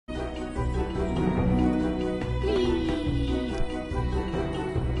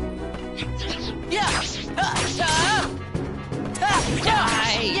Yeah!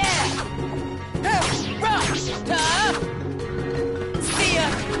 Die! Yeah! See ya!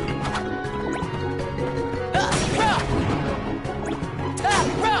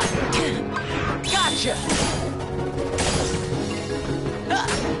 Gotcha!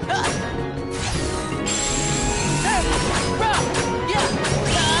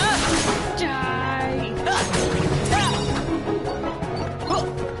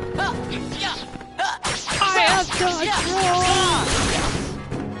 I have dodge roll!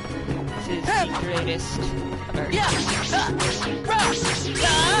 This is the greatest ever.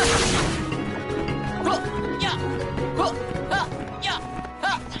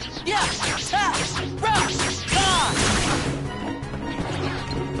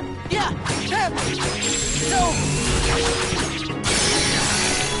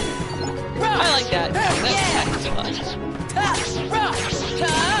 I like that. That's fun.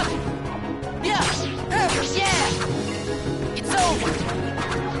 It's over.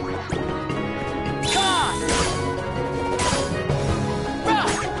 Come on.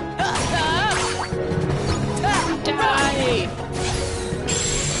 Die!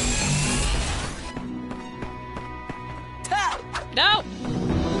 No!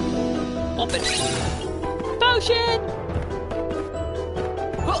 Open. Potion!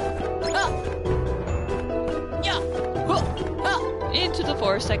 Into the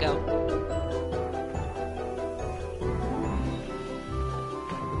forest I go.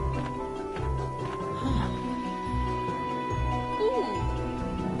 Ooh.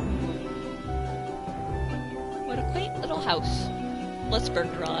 What a quaint little house. Let's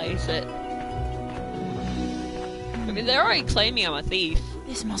burglarize it. I mean, they're already claiming I'm a thief.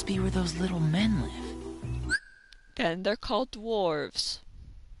 This must be where those little men live. And they're called dwarves.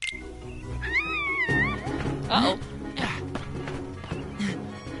 Uh-oh.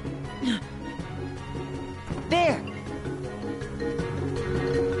 There!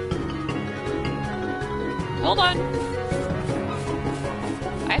 Hold on.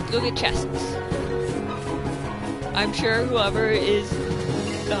 I have to go get chests. I'm sure whoever is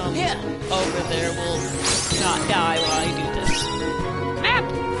over there will not die while I do this. Map!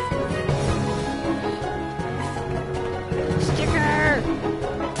 Sticker!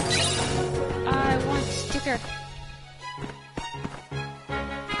 I want sticker.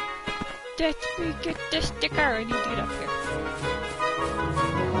 Let me get the sticker. I need to get up here.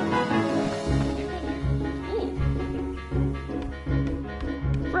 Ooh.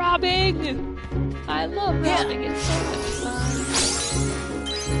 Robbing! I love robbing. It's so much fun.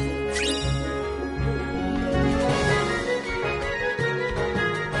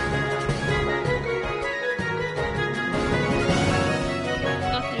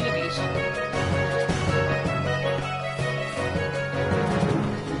 Nothing of use.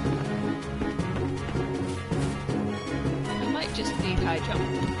 I might just need high jump.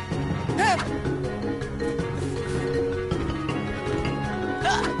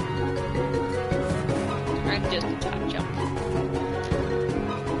 I'm just a top jump.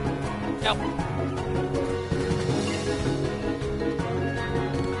 Nope.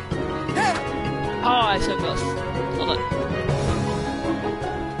 Oh, I so close. Hold on.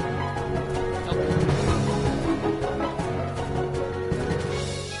 Nope.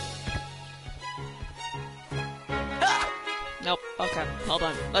 Nope. Okay, hold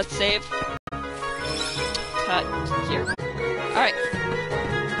on. Let's save. Cut here. Alright.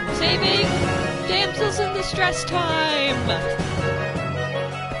 Saving! Damsels in distress time!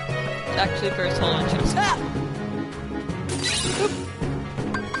 Actually, first, hold on, just. Oop.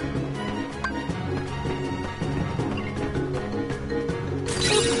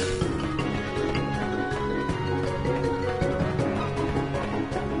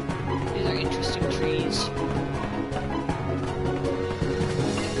 These are interesting trees.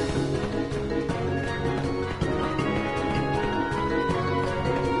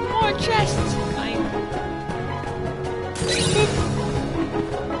 More chests! Fine.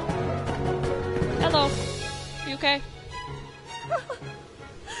 Hello. You okay?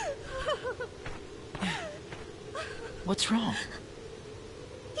 What's wrong?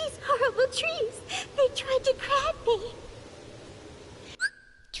 These horrible trees! They tried to grab me!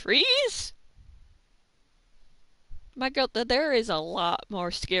 Trees? My girl, there is a lot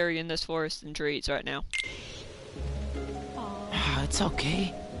more scary in this forest than trees right now. Ah, it's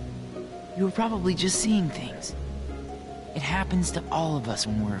okay. You were probably just seeing things. It happens to all of us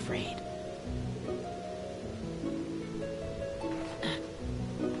when we're afraid.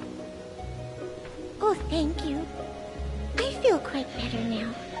 Oh, thank you. I feel quite better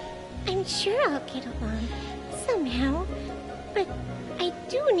now. I'm sure I'll get along. Somehow. But I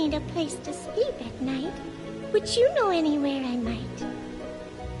do need a place to sleep at night. Would you know anywhere I might?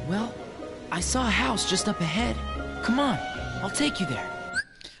 Well, I saw a house just up ahead. Come on, I'll take you there.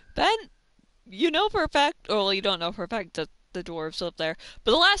 Ben, you know for a fact, or well, you don't know for a fact that the dwarves live there,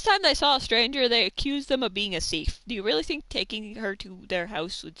 but the last time they saw a stranger, they accused them of being a thief. Do you really think taking her to their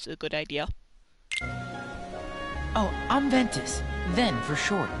house was a good idea? Oh, I'm Ventus. Ven for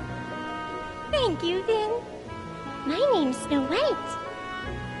short. Thank you, then. My name's Snow White.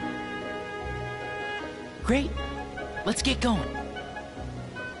 Great. Let's get going.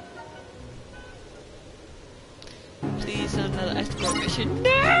 Please, another escort mission.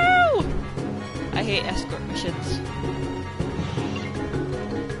 No! I hate escort missions.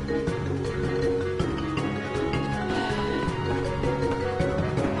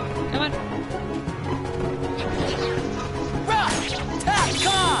 Come on.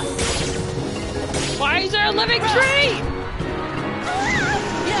 Come on! Why is there a living tree?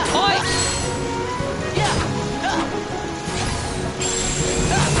 Yeah! Oi! Yeah!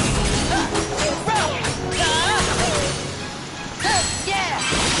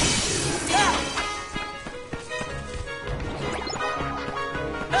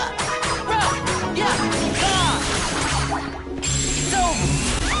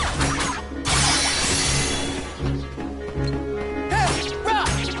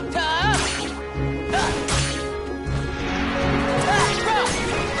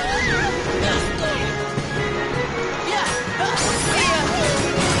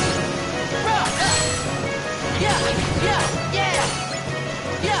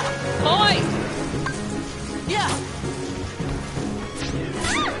 Oi! Yeah!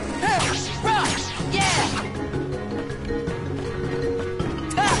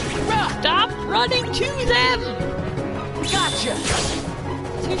 Stop running to them! Gotcha!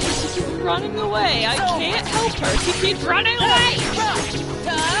 She keeps running away. I can't help her. She keeps running away!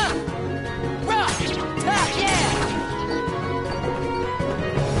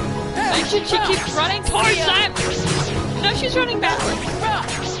 Mention she keeps running towards them! No, she's running backwards.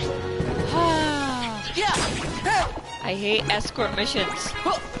 I hate escort missions.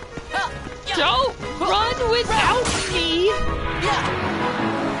 Don't run without me!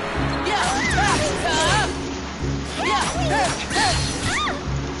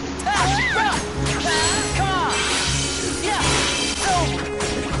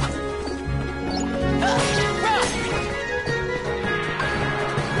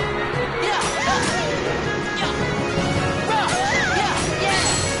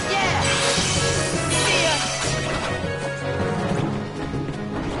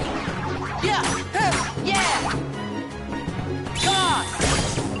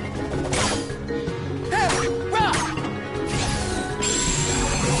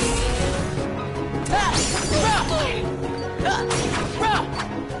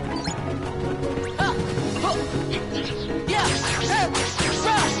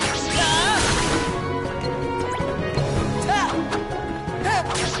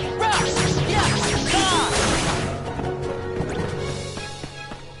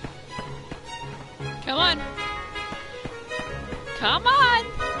 Come on. Come on!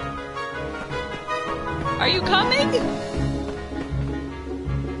 Are you coming?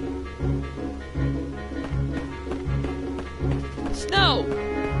 Snow!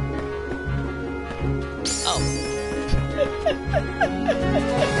 Oh.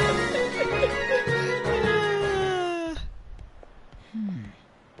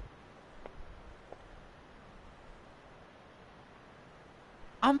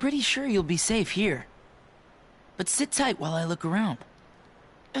 I'm pretty sure you'll be safe here. But sit tight while I look around.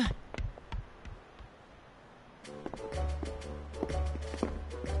 Ben,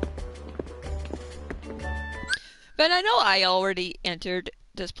 I know I already entered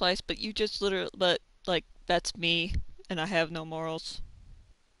this place, but you just literally, like, that's me, and I have no morals.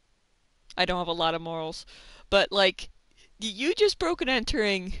 I don't have a lot of morals. But, like, you just broke an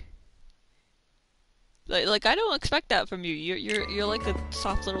entering. Like, I don't expect that from you. You're like a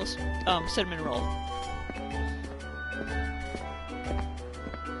soft little, cinnamon roll.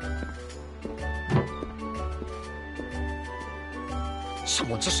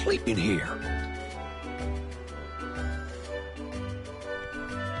 Someone's asleep in here.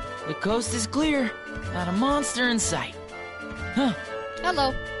 The coast is clear. Not a monster in sight. Huh.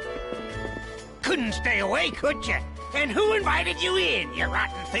 Hello. Couldn't stay away, could you? And who invited you in, you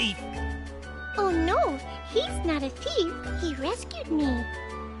rotten thief? Oh no, he's not a thief. He rescued me.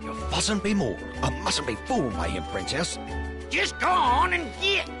 You mustn't be more. I mustn't be fooled by him, princess. Just go on and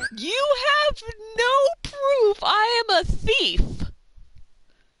get. You have no proof I am a thief.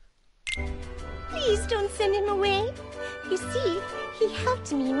 Please don't send him away. You see, he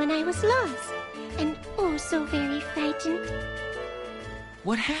helped me when I was lost, and oh so very frightened.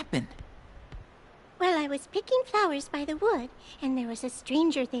 What happened? Well, I was picking flowers by the wood, and there was a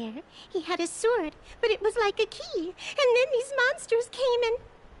stranger there. He had a sword, but it was like a key, and then these monsters came and...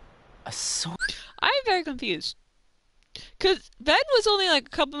 A sword? I'm very confused. Because Ben was only like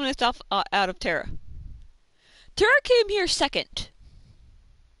a couple minutes out of Terra. Terra came here second.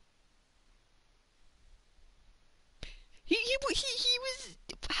 He was...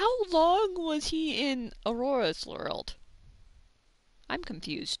 How long was he in Aurora's world? I'm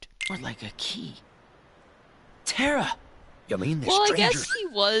confused. Or like a key. Terra! You mean the Well, I strangers?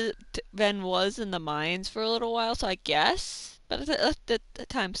 guess Ben was in the mines for a little while, so I guess. But the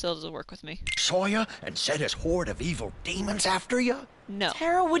time still doesn't work with me. Saw you and sent his horde of evil demons after you? No.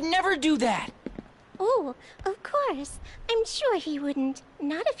 Terra would never do that! Oh, of course. I'm sure he wouldn't.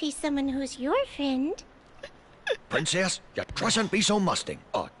 Not if he's someone who's your friend. Princess, you trustn't be so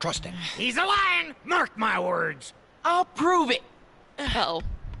trusting. He's a lion! Mark my words! I'll prove it! Uh-oh.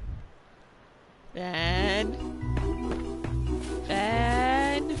 Ben.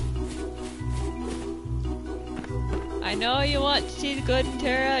 I know you want to see the good in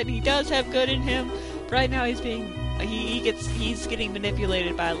Terra, and he does have good in him. But right now he's getting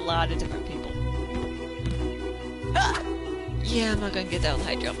manipulated by a lot of different people. Ah! Yeah, I'm not gonna get that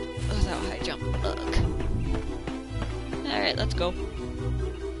high jump. Without high jump. Ugh. Alright, let's go.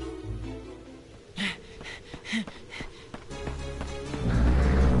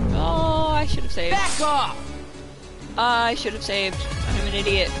 Oh, I should have saved. Back off! I should have saved. I'm an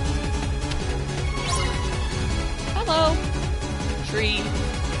idiot. Hello. Tree.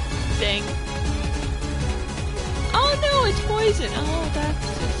 Thing. Oh no, it's poison. Oh,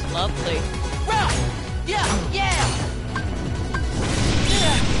 that's just lovely. Run! Yeah! Yeah!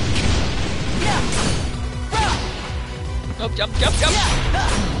 Yeah! Yeah! Run! Oh, jump, jump, jump!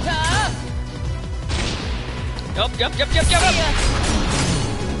 Yeah! Jump, jump, jump, jump, jump!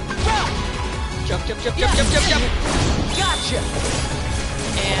 Run! Jump, jump, jump, jump, jump, jump, jump! Gotcha!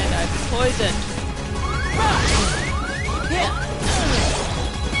 And I've been poisoned. Run! Yeah!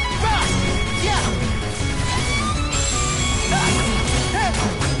 Run! Yeah! Run!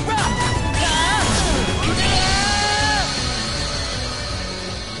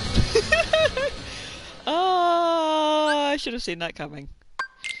 Oh, I should have seen that coming.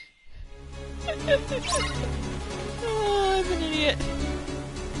 Oh, I'm an idiot.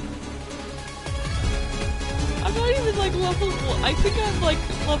 I'm not even like level 1. I think I'm like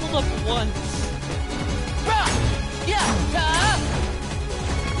leveled up once. Run! Yeah!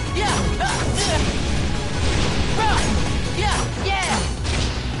 Yeah! Run! Yeah! Yeah!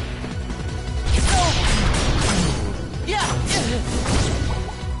 Yeah!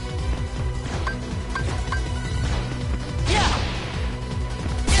 Yeah!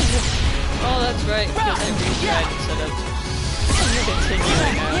 Oh, that's right. Because I retried instead of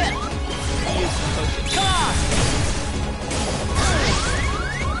continuing out. Use the potion. Come on!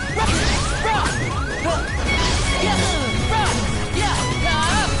 Run! Yeah! Run! Yeah!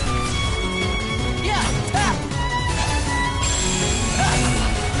 Yeah!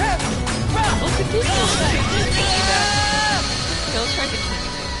 Run! Well, continue. Okay, let's try continue.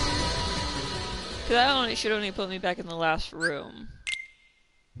 Because that should only put me back in the last room.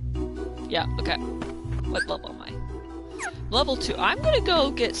 Yeah, okay. What level am I? Level 2. I'm gonna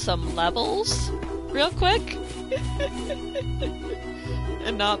go get some levels real quick.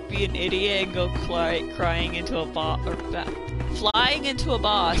 And not be an idiot and go crying into a boss, or flying into a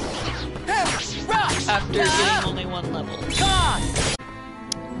boss after getting only one level.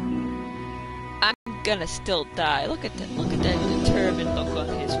 I'm gonna still die. Look at that determined look on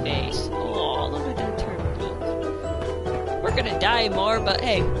his face. Oh, look at that determined look. We're gonna die more, but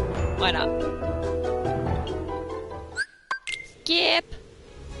hey, why not? Skip!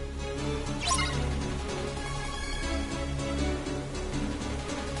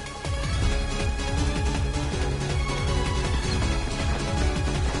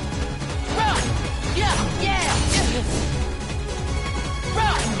 Run! Yeah! Yeah!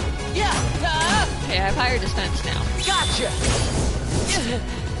 Run! Yeah! Okay, I have higher defense now. Gotcha!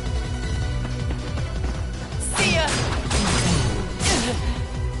 See ya!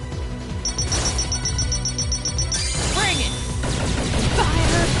 Bring it!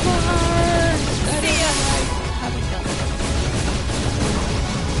 Fire burst! See ya! I haven't done that.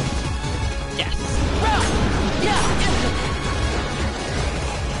 Yes. Run! Yeah!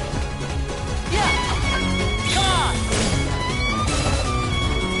 Yeah! Come on!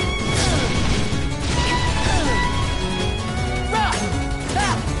 Run!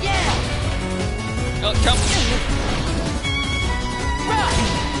 Ah! Yeah! Oh, jump!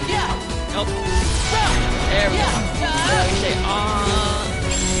 Nope. There we go. Stay on.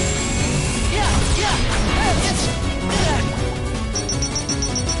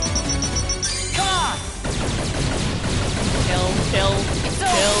 Come on!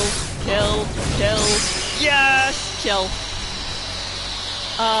 Kill. Yes! Kill.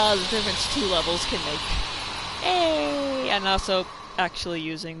 The difference 2 levels can make. Hey! And also actually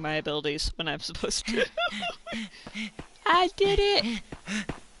using my abilities when I'm supposed to. I did it!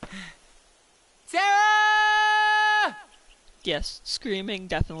 Sarah! Yes, screaming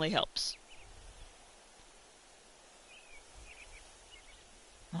definitely helps.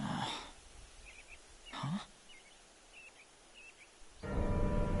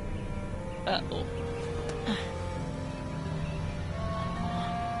 Uh-oh.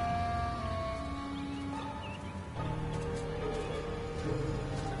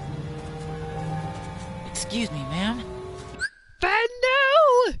 Excuse me, ma'am. Ben,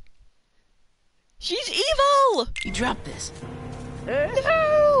 no! She's evil! You dropped this.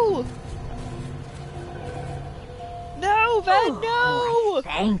 No! No, Ben, no!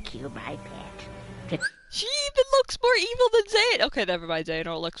 Thank you, my pet. She even looks more evil than Xehanort. Okay, never mind.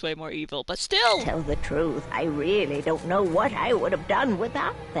 Xehanort looks way more evil, but still! To tell the truth, I really don't know what I would have done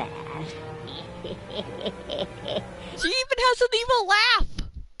without that. She even has an evil laugh!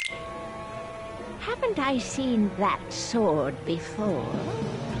 Haven't I seen that sword before?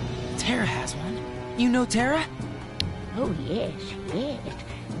 Terra has one. You know Terra? Oh, yes.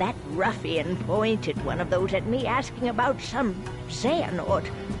 That ruffian pointed one of those at me asking about some Xehanort.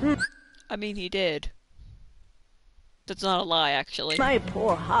 I mean, he did. That's not a lie, actually. My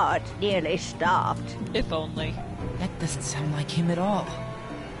poor heart nearly stopped. If only. That doesn't sound like him at all.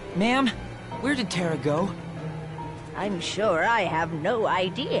 Ma'am, where did Terra go? I'm sure I have no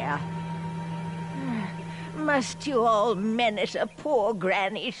idea. Must you all menace a poor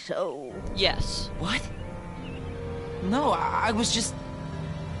granny so? Yes. What? No, I was just...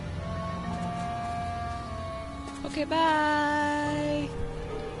 Okay, bye!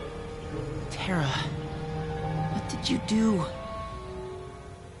 Terra, what did you do?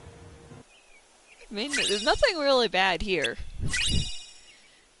 I mean, there's nothing really bad here.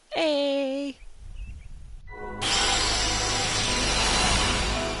 Hey!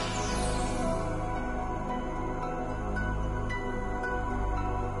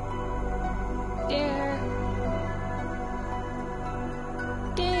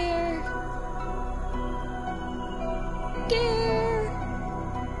 Dare!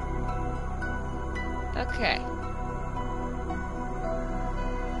 Okay.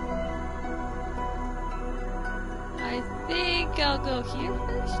 I think I'll go here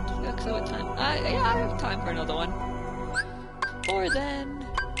first. Because what time? Yeah, I have time for another one. Or then...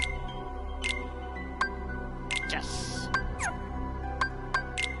 Yes!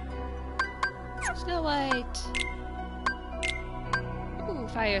 Snow White! Ooh,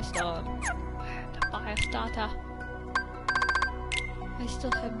 Firestorm. The fire starter. I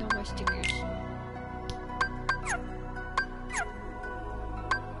still have no more stickers.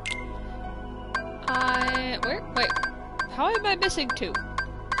 Wait. How am I missing 2?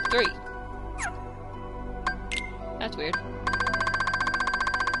 3. That's weird.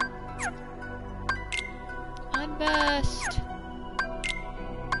 Unbest.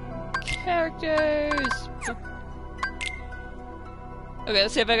 Characters! Okay,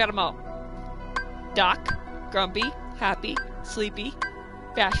 let's see if I got them all. Doc, Grumpy, Happy, Sleepy,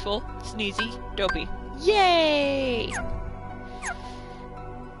 Bashful, Sneezy, Dopey. Yay!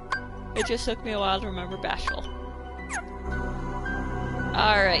 It just took me a while to remember Bashful.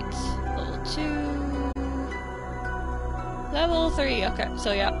 Alright. Level 2. Level 3. Okay,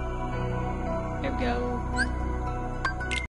 so yeah. Here we go.